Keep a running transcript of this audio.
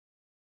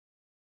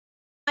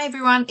Hi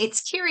everyone,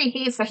 it's KIREI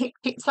here for Hip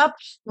Kit Club,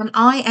 and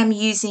I am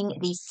using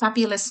the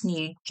fabulous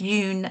new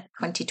June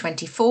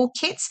 2024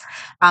 kits,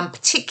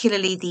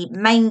 particularly the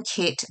main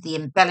kit, the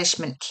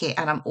embellishment kit,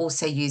 and I'm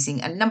also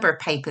using a number of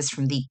papers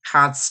from the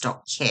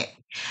cardstock kit.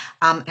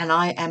 And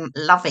I am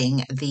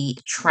loving the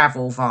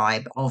travel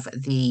vibe of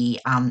the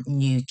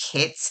new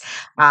kits.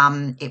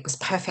 It was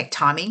perfect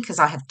timing because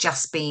I have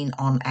just been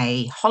on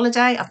a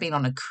holiday. I've been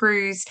on a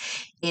cruise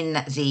in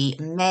the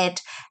Med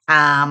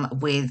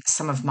with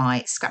some of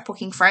my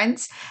scrapbooking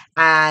friends,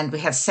 and we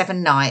had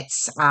 7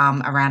 nights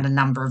around a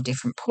number of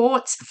different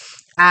ports.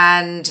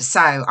 And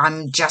so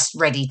I'm just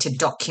ready to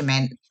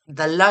document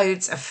the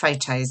loads of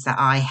photos that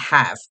I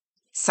have.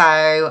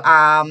 So,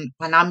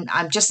 and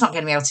I'm just not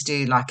going to be able to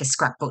do like a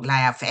scrapbook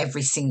layout for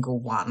every single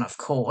one, of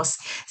course.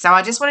 So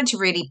I just wanted to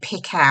really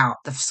pick out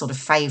the sort of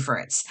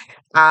favourites.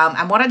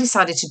 And what I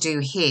decided to do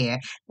here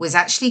was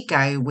actually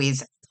go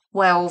with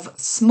 12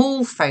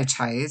 small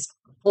photos,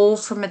 all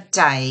from a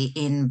day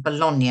in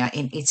Bologna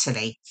in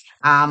Italy.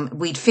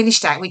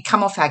 We'd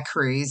come off our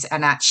cruise,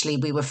 and actually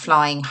we were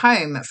flying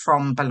home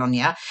from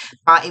Bologna,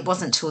 but it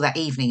wasn't till that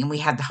evening, and we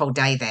had the whole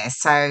day there.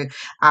 So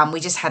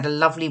we just had a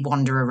lovely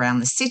wander around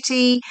the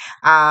city,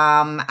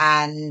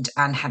 and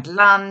had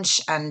lunch,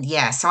 and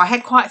yeah. So I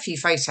had quite a few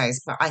photos,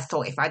 but I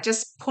thought if I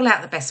just pull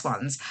out the best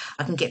ones,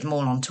 I can get them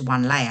all onto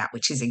one layout,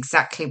 which is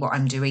exactly what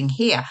I'm doing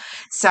here.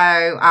 So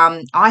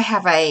I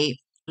have a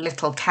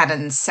little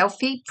Canon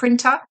selfie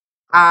printer,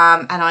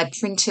 and I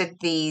printed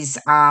these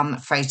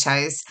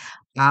photos.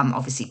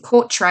 Obviously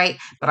portrait,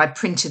 but I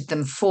printed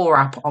them 4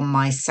 up on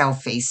my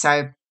selfie.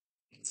 So,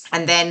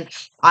 and then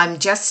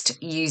I've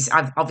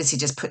obviously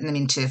just put them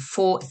into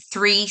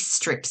 3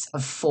 strips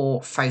of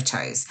 4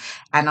 photos,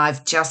 and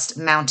I've just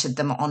mounted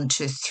them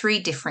onto 3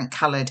 different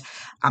coloured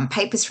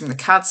papers from the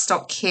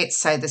cardstock kit.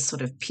 So the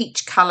sort of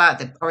peach colour,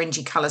 the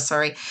orangey colour,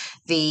 sorry,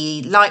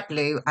 the light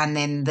blue, and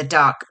then the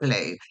dark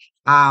blue.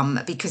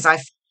 Because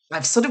I've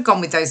sort of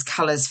gone with those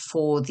colours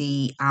for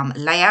the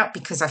layout,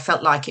 because I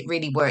felt like it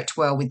really worked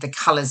well with the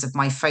colours of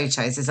my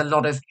photos. There's a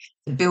lot of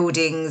the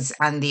buildings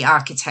and the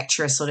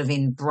architecture are sort of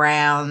in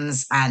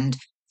browns and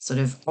sort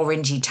of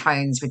orangey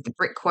tones with the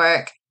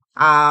brickwork.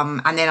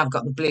 And then I've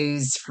got the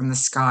blues from the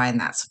sky and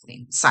that sort of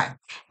thing. So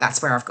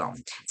that's where I've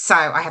gone. So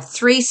I have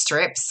 3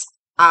 strips.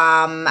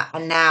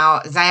 And now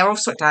they are all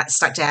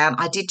stuck down.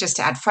 I did just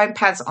add foam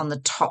pads on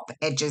the top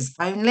edges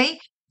only,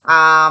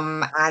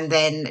 and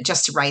then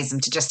just to raise them,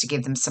 just to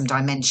give them some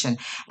dimension.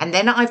 And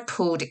then I've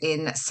pulled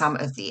in some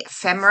of the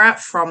ephemera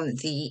from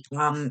the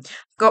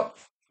got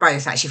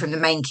both actually from the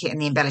main kit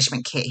and the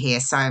embellishment kit here.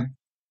 So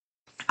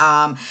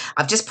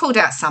I've just pulled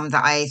out some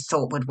that I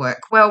thought would work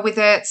well with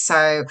it.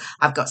 So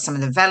I've got some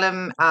of the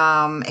vellum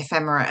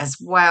ephemera as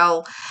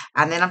well.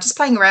 And then I'm just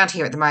playing around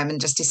here at the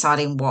moment, just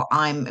deciding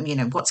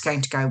what's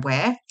going to go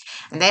where.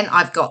 And then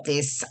I've got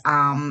this,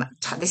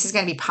 this is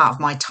going to be part of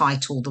my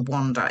title, The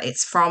Wander.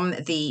 It's from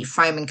the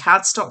foam and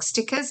cardstock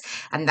stickers,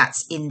 and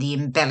that's in the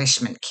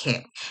embellishment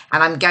kit.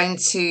 And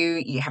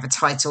you have a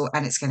title,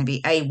 and it's going to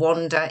be A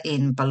Wander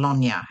in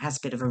Bologna. Has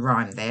a bit of a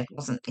rhyme there. It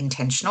wasn't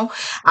intentional.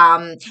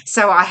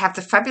 So I have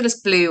the fabulous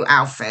blue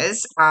alphas,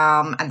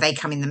 and they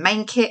come in the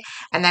main kit.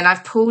 And then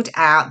I've pulled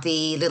out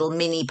the little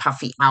mini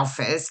puffy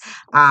alphas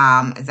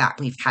that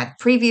we've had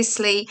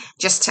previously,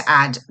 just to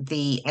add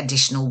the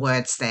additional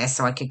words there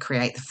so I could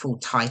create the full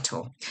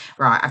title.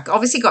 Right, I've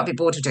obviously got a bit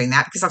bored of doing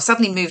that because I've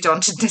suddenly moved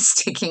on to just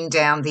sticking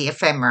down the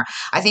ephemera.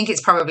 I think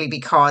it's probably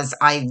because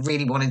I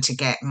really wanted to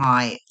get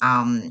my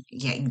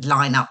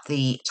line up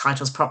the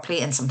titles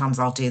properly, and sometimes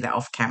I'll do that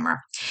off camera.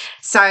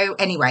 So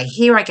anyway,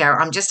 here I go.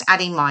 I'm just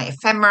adding my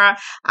ephemera.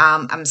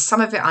 And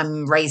some of it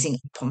I'm raising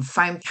up on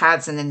foam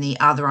pads, and then the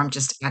other I'm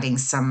just adding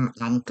some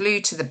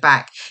glue to the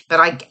back.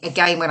 But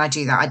again, when I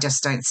do that, I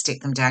just don't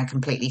stick them down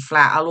completely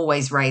flat. I'll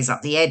always raise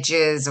up the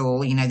edges,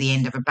 or the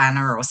end of a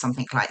banner or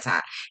something like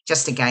that.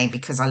 Just again,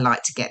 because I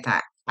like to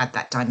add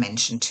that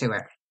dimension to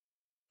it.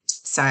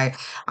 So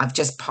I've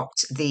just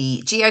popped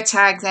the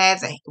geotag there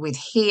with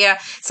here.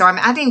 So I'm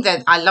adding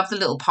I love the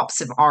little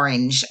pops of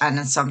orange.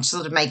 And so I'm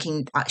sort of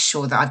making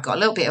sure that I've got a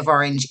little bit of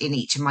orange in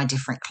each of my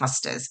different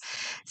clusters.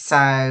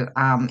 So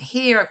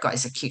here I've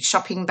got a cute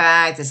shopping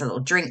bag. There's a little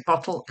drink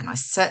bottle. And I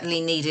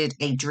certainly needed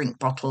a drink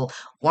bottle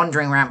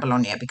wandering around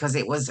Bologna because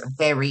it was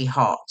very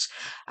hot.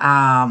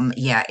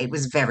 Yeah, it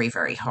was very,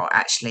 very hot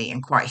actually,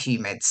 and quite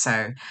humid.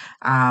 So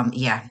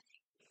yeah.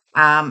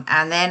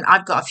 And then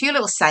I've got a few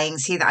little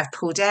sayings here that I've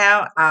pulled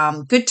out.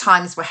 Good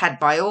times were had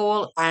by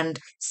all, and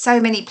so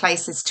many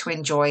places to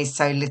enjoy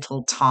so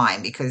little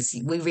time, because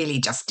we really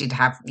just did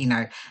have,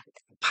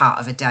 part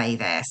of a day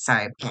there.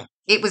 So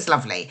it was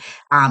lovely,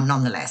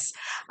 nonetheless.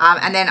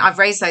 And then I've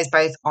raised those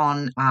both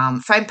on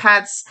foam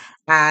pads,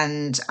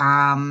 and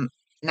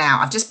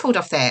now I've just pulled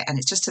off there, and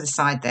it's just to the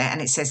side there,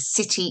 and it says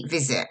City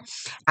Visit,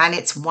 and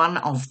it's one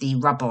of the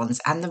rub-ons,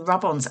 and the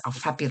rub-ons are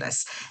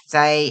fabulous.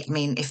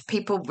 If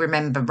people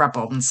remember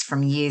rub-ons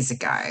from years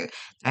ago,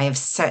 they are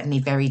certainly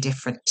very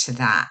different to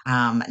that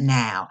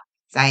now.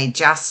 They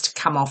just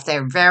come off.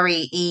 They're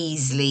very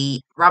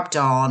easily rubbed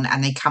on,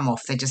 and they come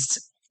off. They're just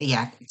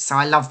yeah, so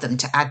I love them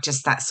to add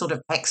just that sort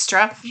of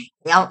extra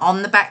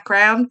on the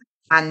background.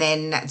 And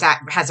then that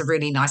has a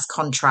really nice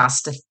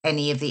contrast to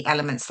any of the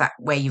elements that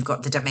where you've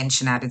got the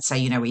dimension added. So,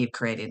 where you've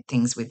created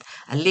things with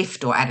a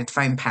lift or added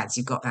foam pads,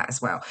 you've got that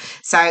as well.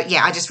 So,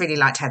 yeah, I just really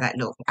liked how that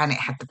looked. And it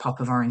had the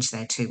pop of orange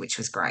there too, which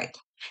was great.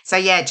 So,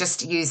 yeah,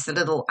 just use the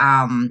little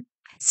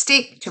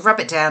stick to rub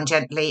it down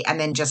gently and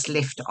then just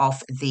lift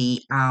off the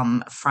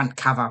front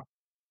cover.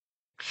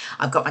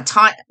 I've got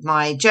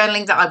my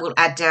journaling that I will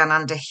add down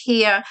under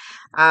here.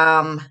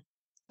 And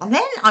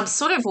then I'm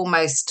sort of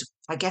almost,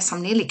 I guess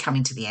I'm nearly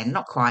coming to the end.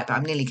 Not quite, but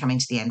I'm nearly coming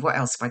to the end. What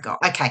else have I got?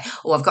 Okay.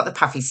 Oh, I've got the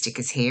puffy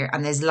stickers here,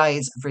 and there's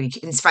loads of really,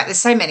 in fact,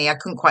 there's so many, I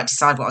couldn't quite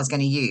decide what I was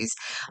going to use.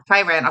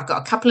 Play around. I've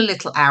got a couple of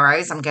little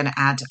arrows I'm going to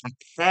add up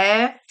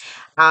there.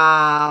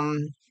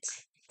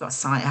 Got a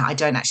sign. I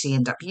don't actually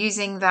end up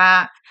using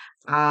that.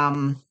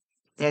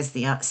 There's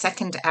the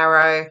second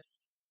arrow.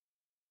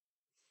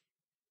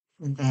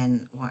 And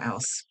then what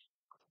else?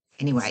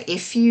 Anyway,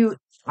 if you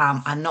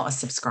are not a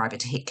subscriber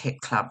to Hit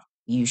Kit Club,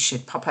 you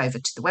should pop over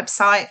to the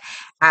website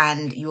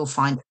and you will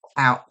find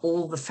out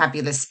all the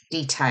fabulous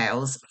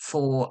details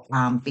for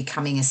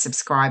becoming a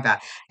subscriber.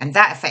 And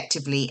that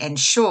effectively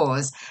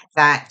ensures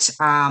that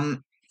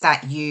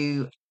that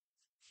you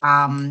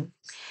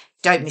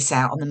don't miss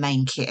out on the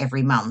main kit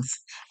every month.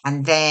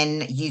 And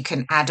then you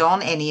can add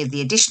on any of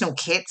the additional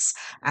kits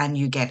and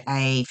you get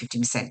a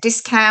 50%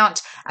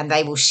 discount and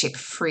they will ship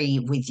free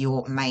with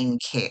your main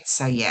kit.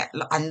 So yeah,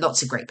 and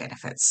lots of great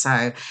benefits.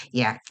 So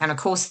yeah, and of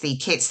course the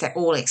kits, they're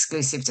all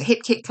exclusive to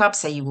Hit Kit Club,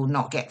 so you will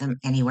not get them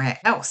anywhere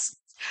else.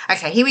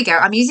 Okay, here we go.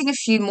 I'm using a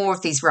few more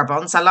of these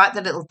rub-ons. I like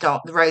the little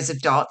the rows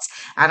of dots,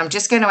 and I'm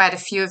just going to add a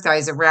few of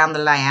those around the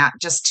layout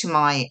just to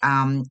my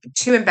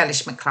 2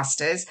 embellishment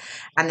clusters,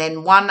 and then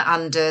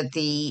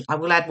I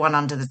will add one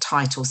under the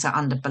title, so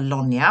under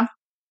Bologna.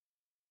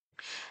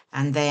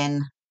 And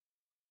then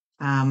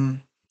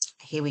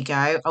here we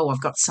go. Oh, I've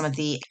got some of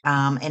the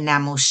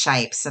enamel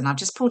shapes, and I've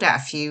just pulled out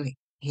a few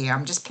here.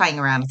 I'm just playing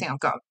around. I think I've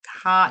got a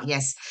heart,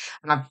 yes.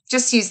 And I've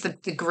just used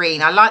the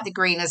green. I like the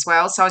green as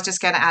well, so I was just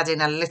going to add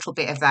in a little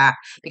bit of that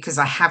because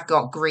I have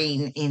got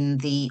green in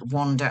the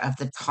wand of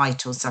the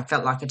title, so I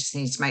felt like I just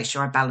needed to make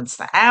sure I balance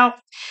that out.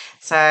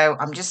 So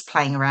I'm just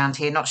playing around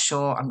here, not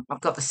sure.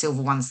 I've got the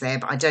silver ones there,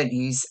 but I don't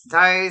use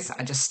those.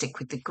 I just stick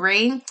with the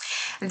green.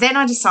 And then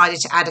I decided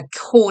to add a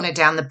corner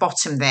down the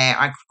bottom there.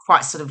 I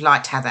quite sort of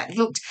liked how that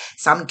looked.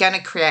 So I'm going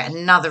to create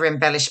another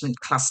embellishment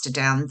cluster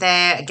down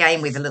there,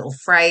 again with a little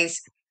phrase.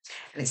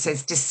 And it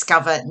says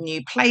discover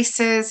new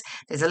places.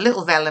 There's a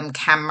little vellum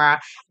camera,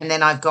 and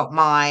then I've got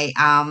my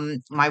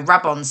my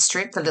rub-on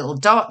strip, the little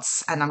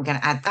dots, and I'm going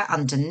to add that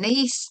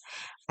underneath.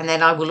 And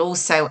then I will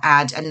also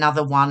add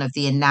another one of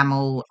the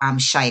enamel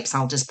shapes.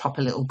 I'll just pop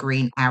a little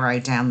green arrow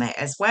down there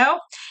as well.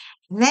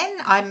 And then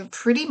I'm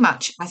pretty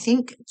much, I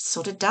think,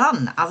 sort of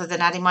done, other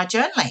than adding my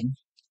journaling.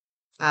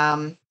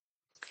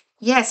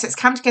 Yeah, so it's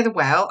come together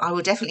well. I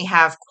will definitely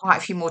have quite a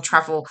few more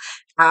travel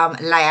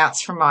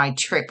layouts from my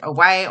trip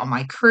away on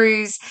my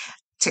cruise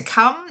to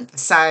come.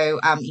 So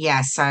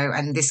yeah,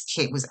 and this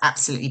kit was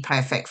absolutely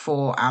perfect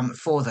for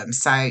them.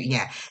 So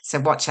yeah,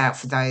 so watch out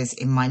for those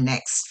in my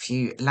next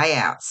few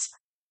layouts.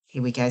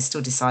 Here we go,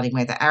 still deciding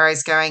where the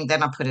arrow's going.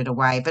 Then I put it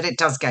away, but it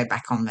does go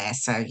back on there.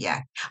 So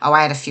yeah. Oh,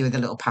 I had a few of the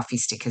little puffy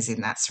stickers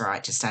in. That's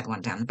right. Just add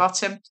one down the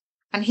bottom.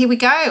 And here we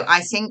go. I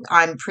think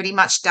I'm pretty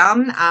much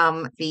done.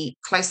 The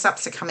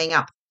close-ups are coming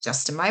up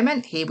just a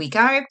moment. Here we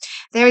go.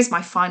 There is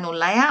my final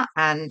layout,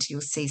 and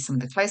you'll see some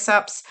of the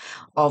close-ups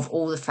of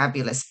all the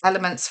fabulous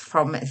elements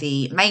from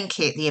the main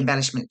kit, the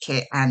embellishment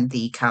kit, and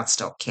the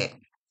cardstock kit.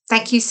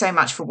 Thank you so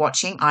much for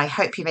watching. I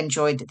hope you've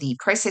enjoyed the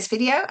process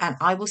video, and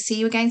I will see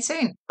you again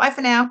soon. Bye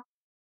for now.